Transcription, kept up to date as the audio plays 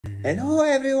Hello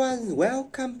everyone,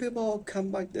 welcome people, come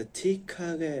back to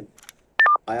Tika game.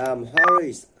 I am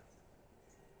Harris.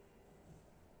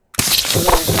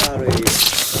 Today Harris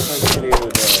continue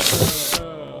the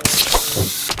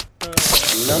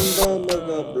number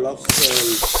mega block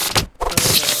series.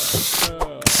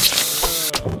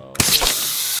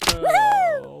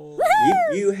 If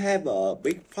you have a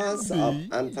big fans of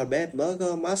Alphabet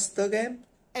Burger Master game,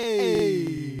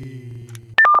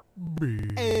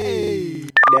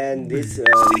 then this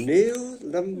new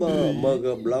number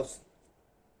mega blocks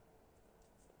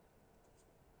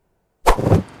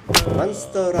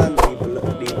Monster Run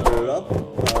develop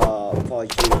for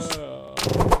use.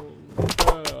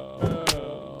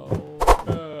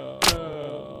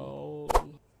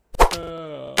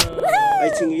 I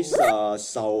think it's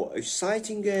so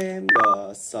exciting game,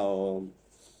 so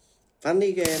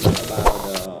funny game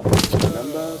about the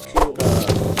number cube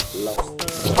blocks.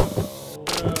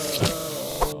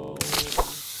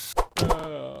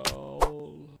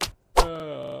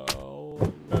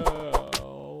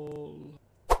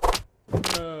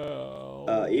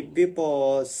 If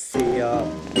people see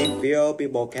this video,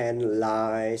 people can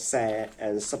like, share,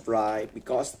 and subscribe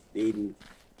because in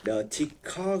the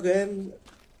Tika game,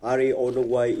 Harry on the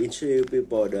way introduce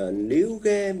people the new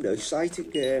game, the exciting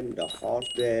game, the hot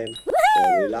game,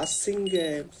 the relaxing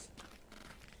games.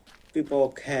 People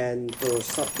can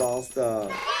support the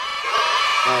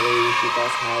Harry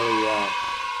because Harry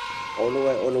on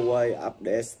the way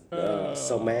updates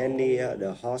so many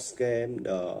the hot game,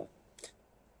 the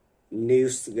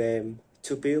news game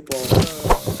to people.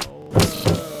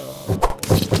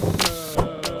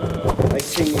 I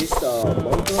think it's the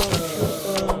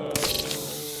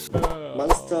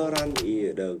Monster Run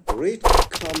is the great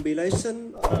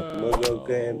combination of murder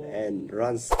game and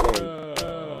runs game.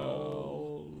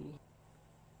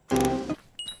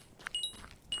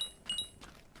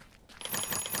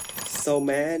 So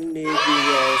many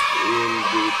videos in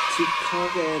the TikTok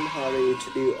game Harry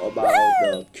introduced about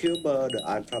the Cuber, the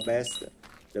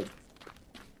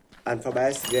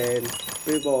alphabet game.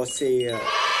 People see so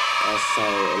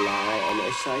alive and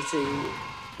exciting,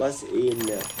 but in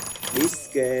this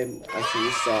game I think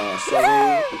it's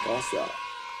sorry because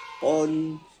all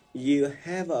you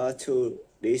have to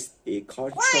this is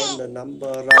control the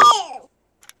number right.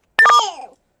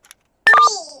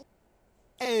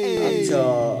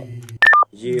 After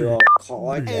you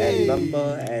collect a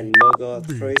number and murder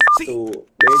trace to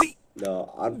beat the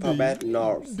alphabet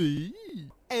north.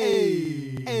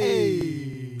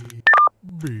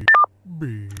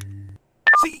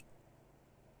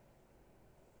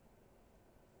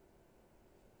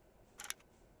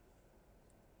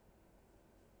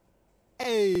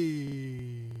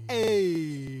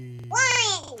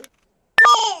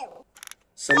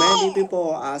 So many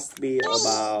people ask me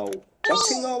about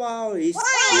watching about is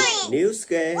news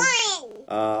game.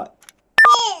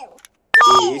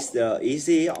 Is the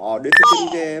easy or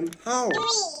difficult game? How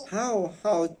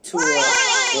to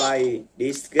play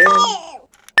this game?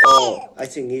 Oh, I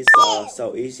think it's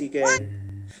so easy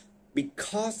game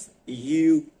because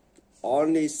you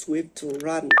only switch to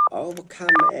run, overcome,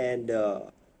 and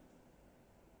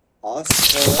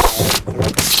also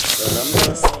collect the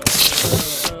numbers.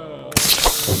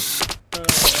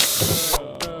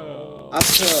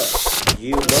 After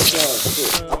you murder to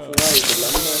upgrade the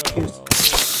number kills.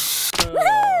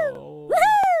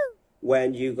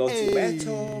 When you go to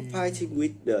battle, fighting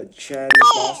with the chain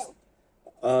boss,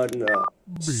 earn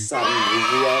some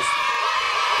rewards.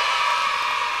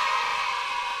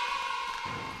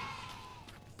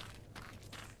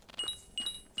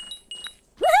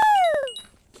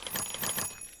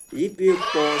 If you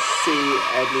both see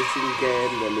anything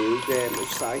game, the new game,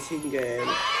 exciting game,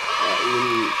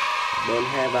 don't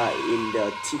have in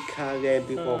the Tika game,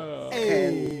 people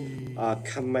can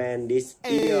comment this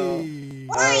video.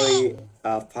 Harry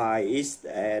find it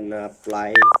and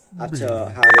play. After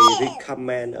Harry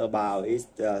recommend about it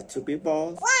to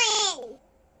people.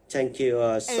 Thank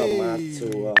you so much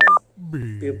to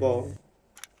people.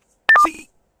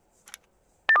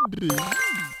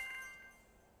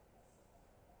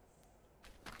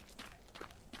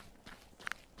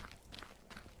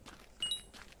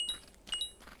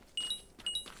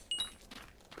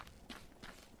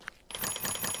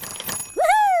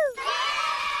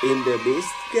 In this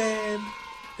game,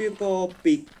 people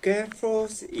be careful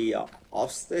in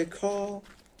obstacle,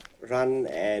 run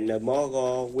and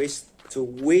mogul wish to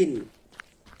win.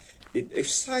 It's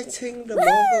exciting the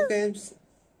mogul games.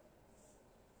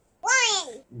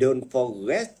 Don't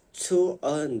forget to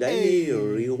earn daily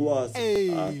rewards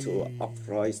to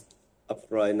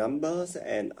upgrade numbers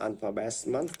and alphabet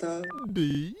monster.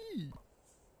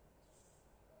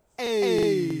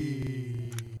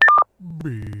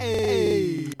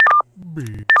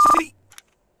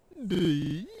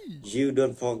 You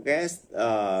don't forget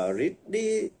read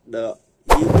the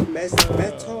ultimate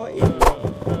method in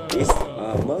this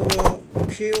murder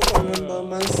kill one number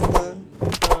monster.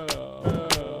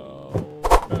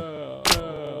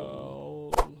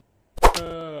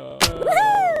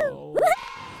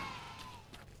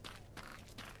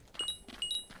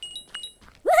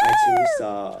 I think it's a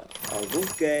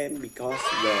good game because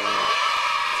the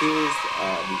kills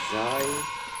design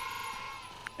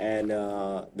and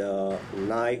the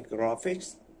nice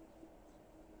graphics.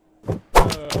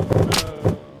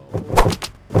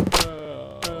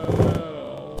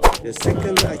 The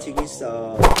second, I think is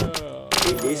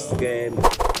in this game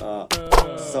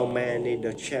so many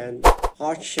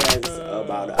hot chance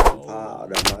about the alpha,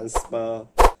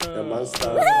 the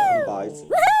monster combines.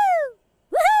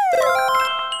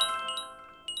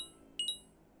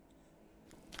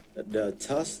 The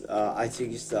third, I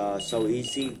think it's so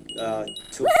easy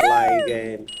to play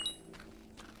game.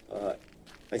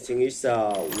 I think it's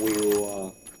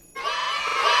will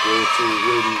to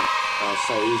win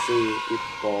so easy.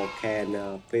 People can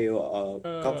feel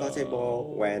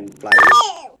comfortable when playing.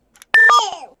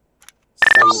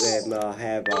 Some game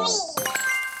have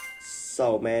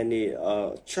so many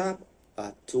trap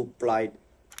to play.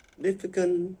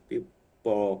 Difficult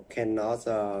people cannot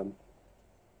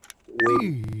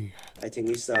win. I think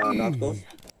it's not good.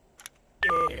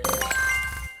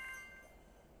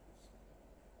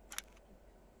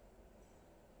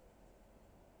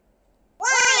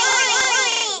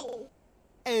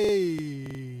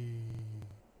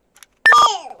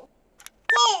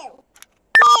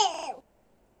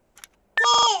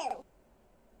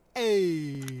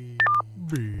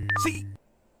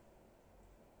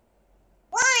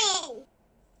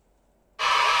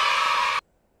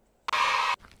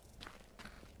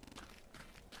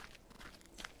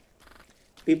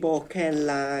 People can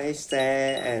like,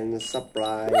 share, and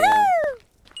subscribe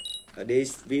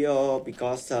this video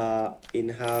because in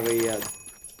hurry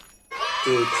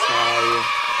to try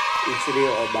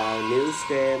introduce about news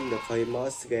game, the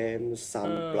famous game,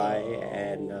 some play,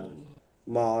 and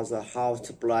more how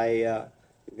to play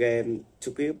game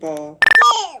to people.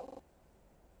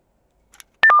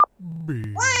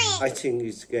 I think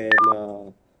this game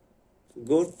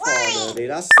good for the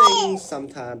relaxing.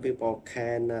 Sometimes people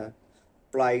can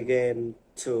play game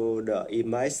to the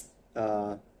image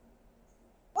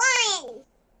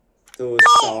to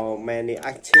so many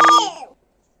activities.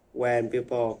 When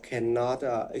people cannot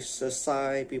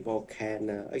exercise, people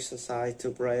can exercise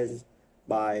to play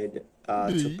by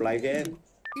to play game.